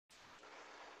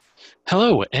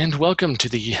Hello, and welcome to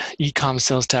the Ecom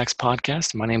Sales Tax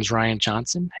Podcast. My name is Ryan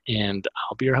Johnson, and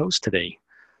I'll be your host today.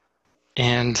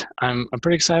 And I'm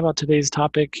pretty excited about today's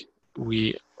topic. I'm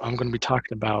going to be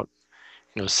talking about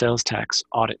sales tax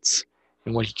audits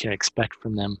and what you can expect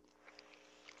from them,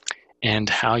 and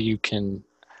how you can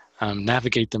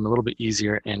navigate them a little bit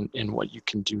easier, and what you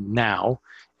can do now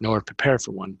in order to prepare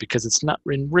for one. Because it's not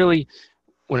really,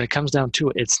 when it comes down to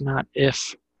it, it's not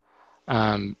if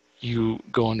you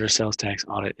go under a sales tax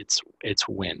audit, it's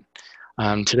when.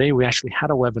 Today we actually had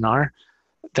a webinar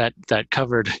that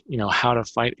covered how to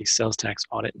fight a sales tax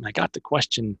audit, and I got the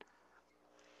question: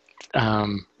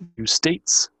 do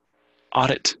states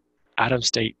audit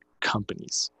out-of-state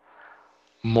companies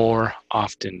more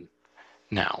often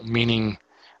now? Meaning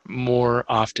more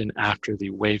often after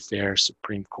the Wayfair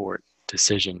Supreme Court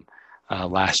decision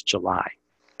last July,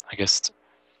 I guess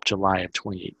July of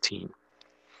 2018.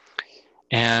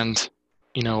 And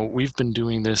we've been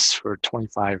doing this for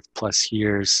 25 plus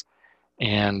years,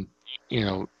 and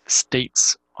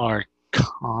states are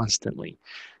constantly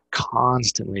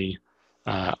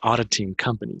auditing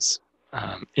companies,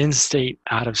 in state,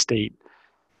 out of state.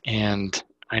 And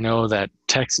I know that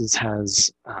Texas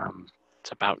has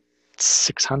it's about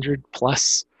 600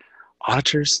 plus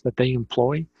auditors that they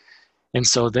employ, and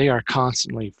so they are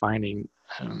constantly finding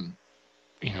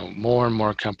more and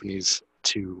more companies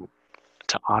to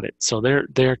audit. So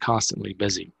they're constantly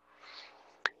busy.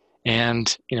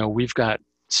 And we've got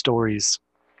stories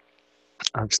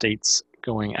of states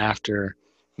going after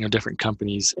different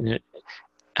companies in it,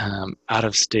 out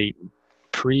of state,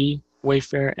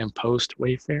 pre-Wayfair and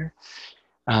post-Wayfair.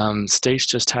 States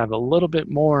just have a little bit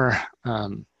more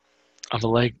of a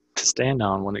leg to stand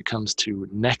on when it comes to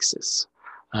nexus.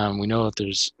 We know that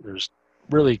there's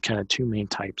really kind of two main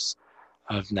types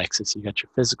of nexus. You got your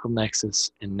physical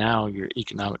nexus, and now your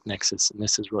economic nexus. And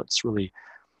this is what's really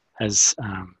has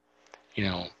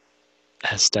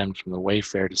stemmed from the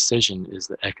Wayfair decision, is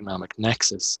the economic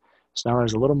nexus. So now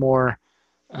there's a little more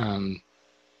that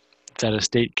a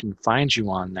state can find you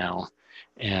on now,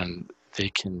 and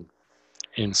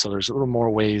so there's a little more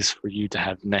ways for you to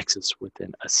have nexus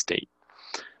within a state.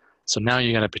 So now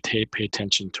you got to pay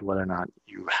attention to whether or not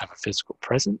you have a physical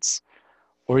presence,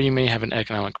 or you may have an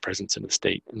economic presence in the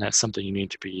state, and that's something you need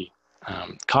to be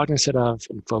cognizant of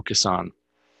and focus on.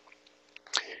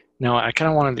 Now, I kind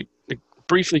of wanted to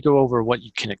briefly go over what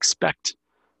you can expect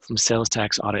from sales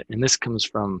tax audit, and this comes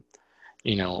from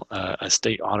a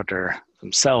state auditor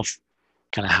himself.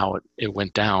 Kind of how it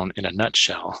went down in a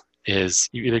nutshell is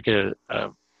you either get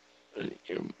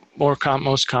most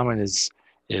common is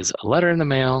a letter in the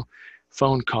mail,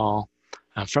 phone call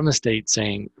from the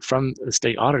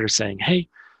state auditor saying, hey,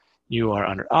 you are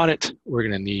under audit. We're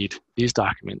going to need these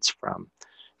documents from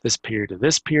this period to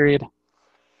this period.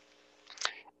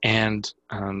 And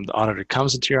the auditor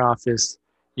comes into your office,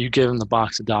 you give them the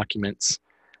box of documents,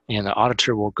 and the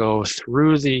auditor will go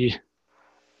through the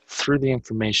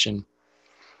information.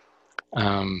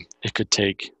 It could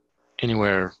take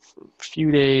anywhere from a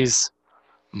few days,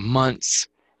 months,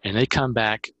 and they come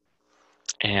back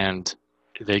and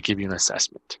they give you an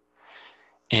assessment.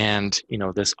 And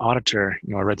this auditor,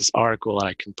 I read this article that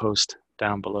I can post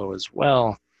down below as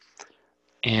well.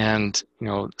 And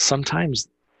sometimes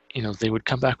they would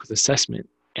come back with assessment,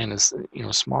 and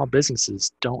small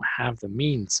businesses don't have the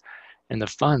means and the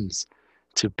funds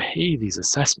to pay these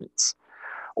assessments,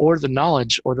 or the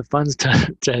knowledge or the funds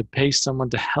to pay someone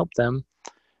to help them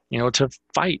to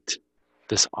fight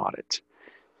this audit.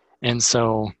 And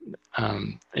so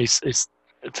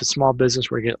if a small business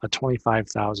were to get a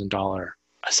 $25,000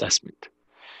 assessment,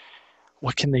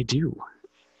 what can they do?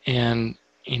 And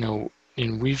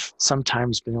and we've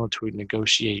sometimes been able to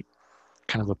negotiate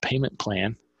kind of a payment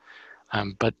plan,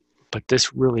 but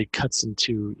this really cuts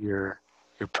into your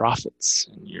profits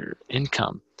and your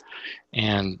income,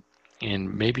 and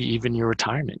maybe even your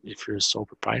retirement if you're a sole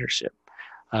proprietorship.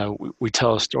 We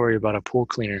tell a story about a pool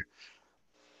cleaner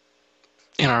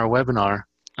in our webinar,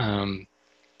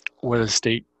 where the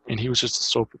state, and he was just a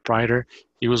sole proprietor.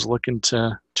 He was looking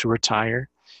to retire,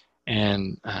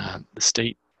 and the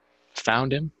state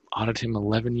found him, audited him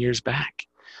 11 years back.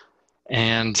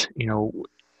 And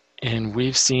and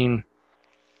we've seen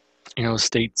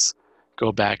states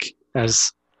go back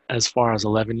as far as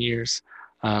 11 years,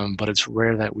 but it's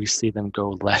rare that we see them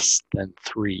go less than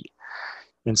 3.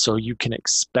 And so you can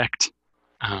expect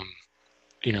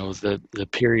the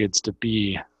periods to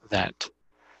be that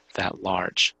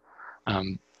large.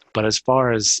 But as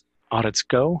far as audits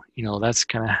go, that's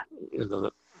kind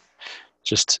of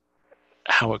just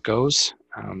how it goes.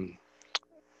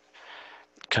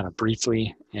 Kind of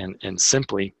briefly and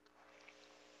simply,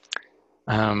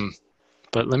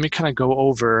 But let me kind of go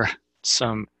over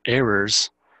some errors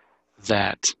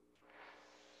that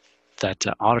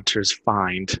auditors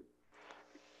find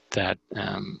that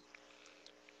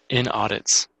in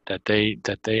audits that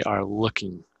they are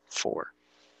looking for.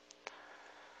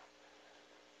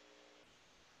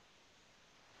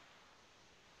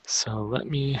 So let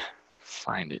me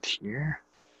find it here.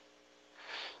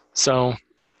 So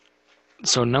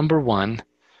number one,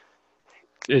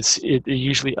 it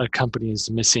usually a company is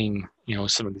missing,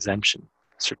 some exemption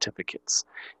certificates,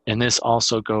 and this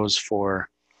also goes for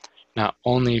not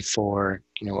only for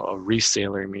a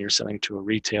reseller, I mean you're selling to a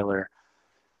retailer,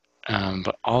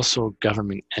 but also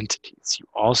government entities. You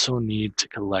also need to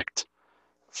collect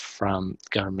from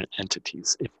government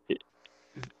entities.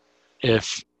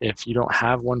 If you don't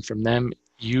have one from them,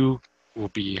 you will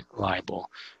be liable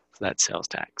for that sales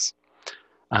tax.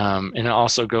 And it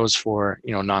also goes for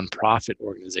nonprofit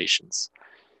organizations.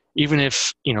 Even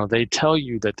if they tell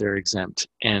you that they're exempt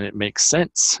and it makes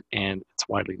sense and it's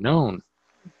widely known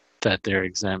that they're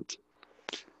exempt,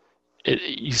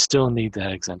 you still need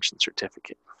that exemption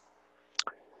certificate.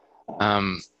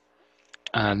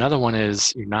 Another one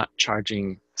is you're not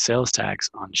charging sales tax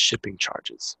on shipping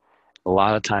charges. A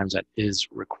lot of times that is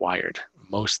required,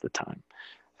 most of the time,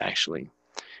 actually.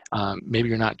 Maybe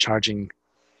you're not charging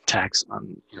tax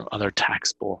on other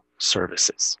taxable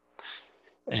services.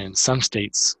 In some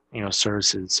states,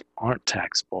 services aren't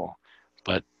taxable,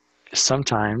 but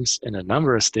sometimes in a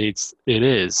number of states it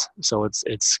is. So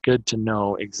it's good to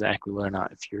know exactly whether or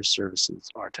not if your services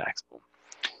are taxable.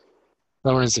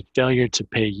 Another one is a failure to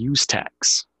pay use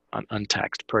tax on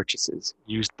untaxed purchases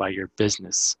used by your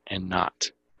business and not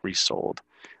resold.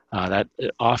 That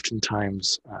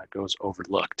oftentimes goes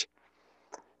overlooked.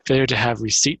 Failure to have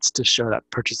receipts to show that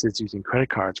purchases using credit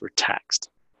cards were taxed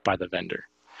by the vendor.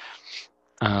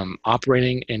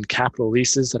 Operating in capital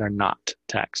leases that are not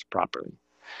taxed properly.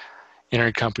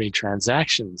 Intercompany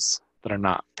transactions that are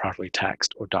not properly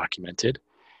taxed or documented.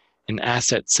 And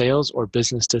asset sales or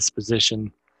business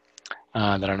disposition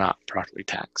that are not properly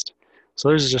taxed. So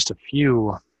there's just a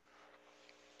few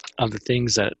of the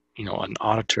things that an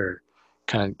auditor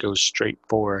kind of goes straight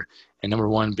for, and number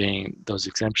one being those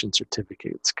exemption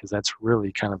certificates, because that's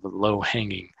really kind of a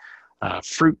low-hanging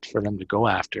fruit for them to go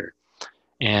after.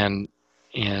 And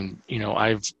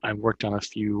I've worked on a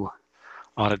few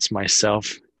audits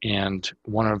myself, and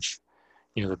one of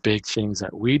the big things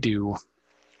that we do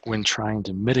when trying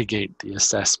to mitigate the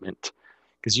assessment,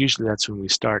 because usually that's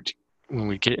when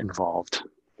we get involved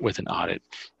with an audit,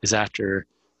 is after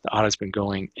the audit's been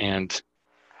going and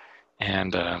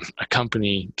a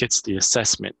company gets the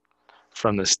assessment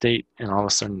from the state, and all of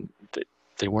a sudden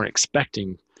they weren't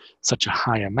expecting such a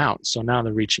high amount. So now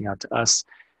they're reaching out to us,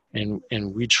 and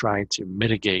we try to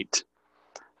mitigate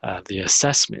the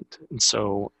assessment. And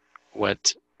so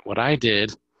what I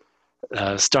did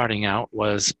starting out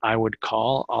was I would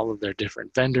call all of their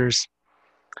different vendors,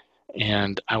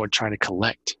 and I would try to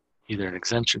collect either an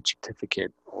exemption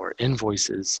certificate or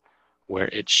invoices where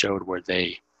it showed where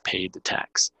they paid the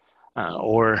tax,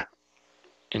 or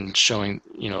in showing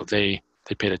they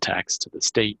paid a tax to the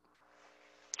state,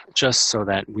 just so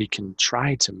that we can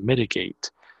try to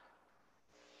mitigate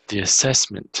the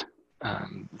assessment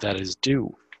that is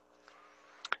due.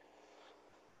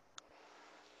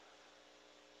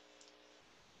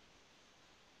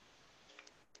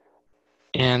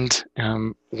 And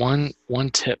one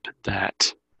tip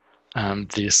that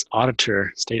this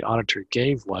state auditor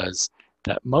gave was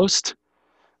that most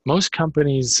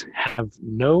companies have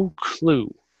no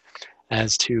clue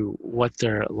as to what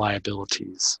their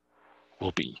liabilities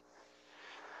will be.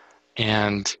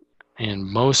 And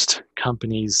most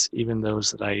companies, even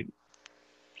those that I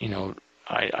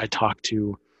talk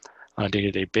to on a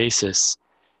day-to-day basis,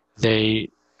 they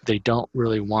don't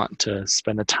really want to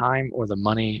spend the time or the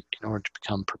money in order to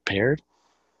become prepared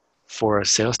for a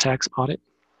sales tax audit.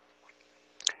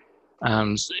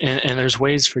 And there's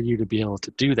ways for you to be able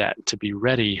to do that, to be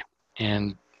ready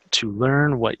and to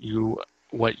learn what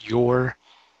your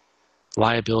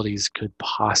liabilities could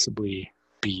possibly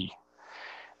be.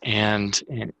 And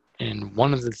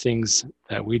one of the things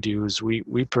that we do is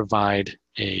we provide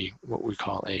what we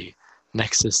call a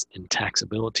nexus and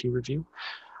taxability review,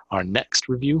 our next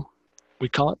review, we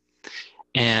call it.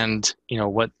 And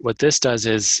what this does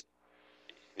is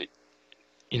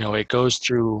it goes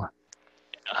through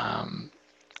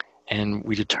and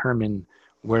we determine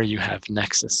where you have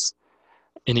nexus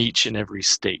in each and every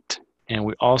state. And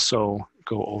we also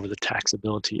go over the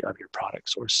taxability of your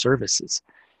products or services.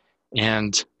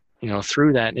 And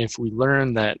through that, if we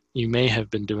learn that you may have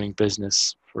been doing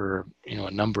business for,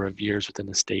 a number of years within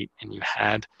the state and you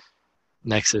had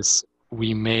Nexus,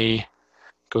 we may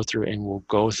go through and we'll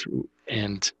go through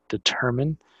and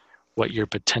determine what your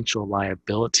potential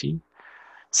liability,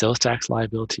 sales tax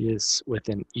liability is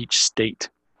within each state.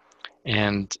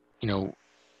 And,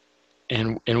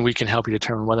 and we can help you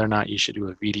determine whether or not you should do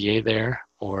a VDA there,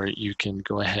 or you can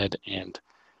go ahead and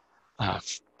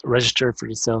register for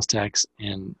the sales tax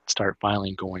and start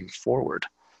filing going forward.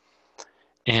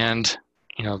 And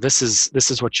this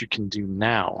is what you can do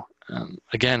now.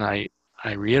 Again, I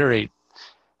reiterate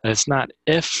that it's not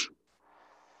if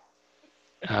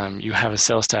you have a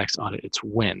sales tax audit, it's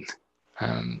when.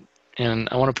 And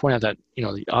I want to point out that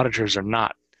the auditors they're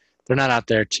not out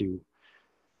there to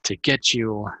get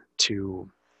you to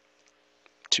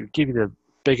give you the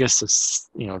biggest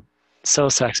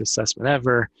sales tax assessment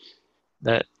ever.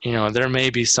 That there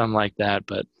may be some like that,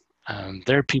 but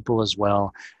they're people as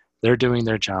well. They're doing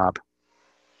their job.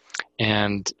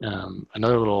 And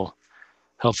another little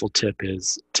helpful tip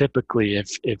is typically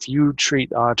if you treat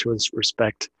the auditor with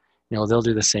respect, they'll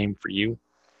do the same for you.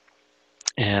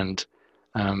 And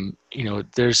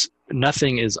there's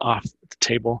nothing is off the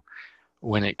table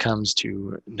when it comes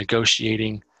to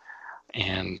negotiating.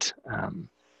 And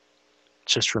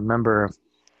just remember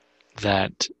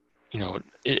that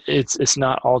it's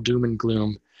not all doom and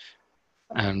gloom.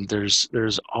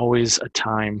 There's always a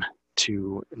time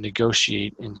to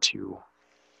negotiate and to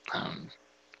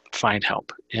find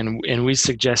help. And we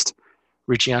suggest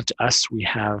reaching out to us. We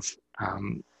have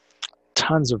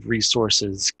tons of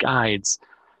resources, guides,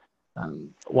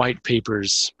 white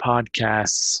papers,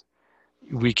 podcasts.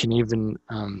 We can even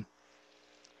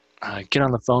get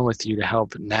on the phone with you to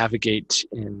help navigate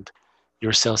in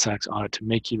your sales tax audit to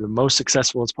make you the most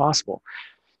successful as possible.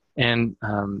 And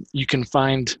you can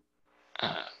find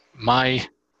my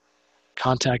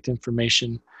contact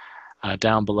information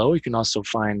down below. You can also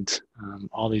find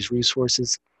all these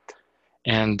resources.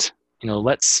 And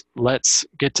let's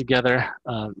get together.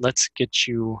 Let's get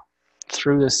you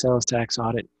through the sales tax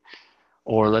audit,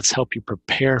 or let's help you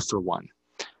prepare for one.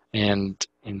 And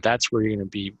that's where you're going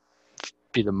to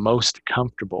be the most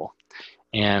comfortable.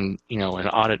 And an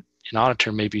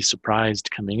auditor may be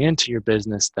surprised coming into your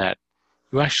business that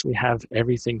you actually have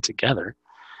everything together,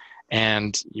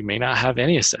 and you may not have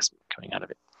any assessment coming out of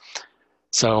it.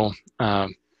 So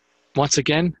once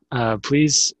again,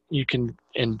 please, you can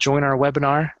join our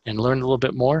webinar and learn a little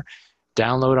bit more.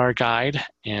 Download our guide,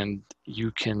 and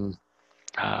you can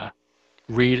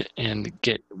read and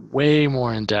get way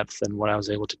more in depth than what I was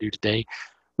able to do today.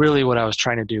 Really, what I was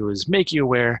trying to do is make you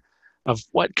aware of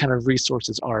what kind of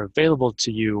resources are available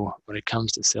to you when it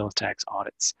comes to sales tax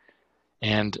audits.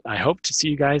 And I hope to see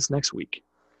you guys next week.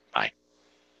 Bye.